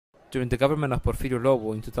During the government of Porfirio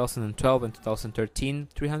Lobo in 2012 and 2013,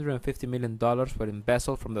 $350 million were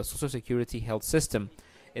embezzled from the Social Security health system,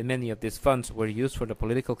 and many of these funds were used for the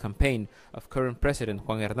political campaign of current President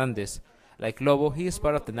Juan Hernandez. Like Lobo, he is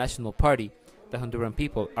part of the National Party. The Honduran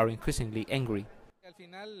people are increasingly angry.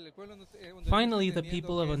 Finally, the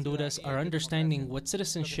people of Honduras are understanding what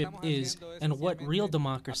citizenship is and what real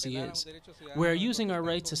democracy is. We are using our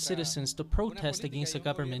rights as citizens to protest against a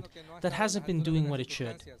government that hasn't been doing what it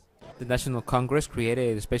should. The National Congress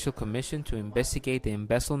created a special commission to investigate the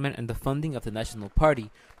embezzlement and the funding of the National Party,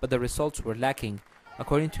 but the results were lacking.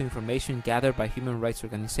 According to information gathered by human rights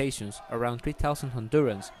organizations, around 3,000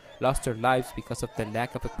 Hondurans lost their lives because of the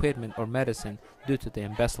lack of equipment or medicine due to the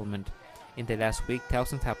embezzlement. In the last week,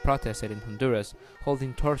 thousands have protested in Honduras,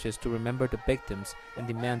 holding torches to remember the victims and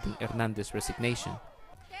demanding Hernandez's resignation.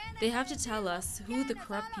 They have to tell us who the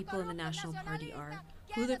corrupt people in the National Party are,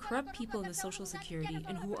 who the corrupt people in the Social Security,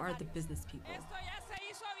 and who are the business people.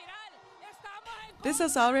 This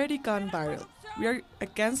has already gone viral. We are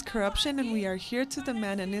against corruption and we are here to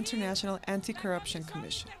demand an international anti-corruption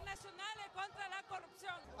commission.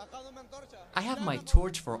 I have my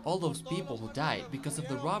torch for all those people who died because of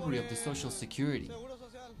the robbery of the Social Security.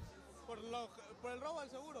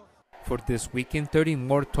 For this weekend, 30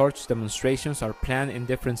 more torch demonstrations are planned in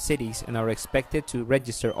different cities and are expected to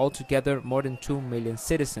register altogether more than 2 million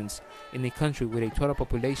citizens in a country with a total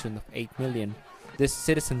population of 8 million. This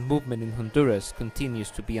citizen movement in Honduras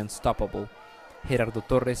continues to be unstoppable. Gerardo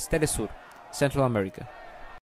Torres, Telesur, Central America.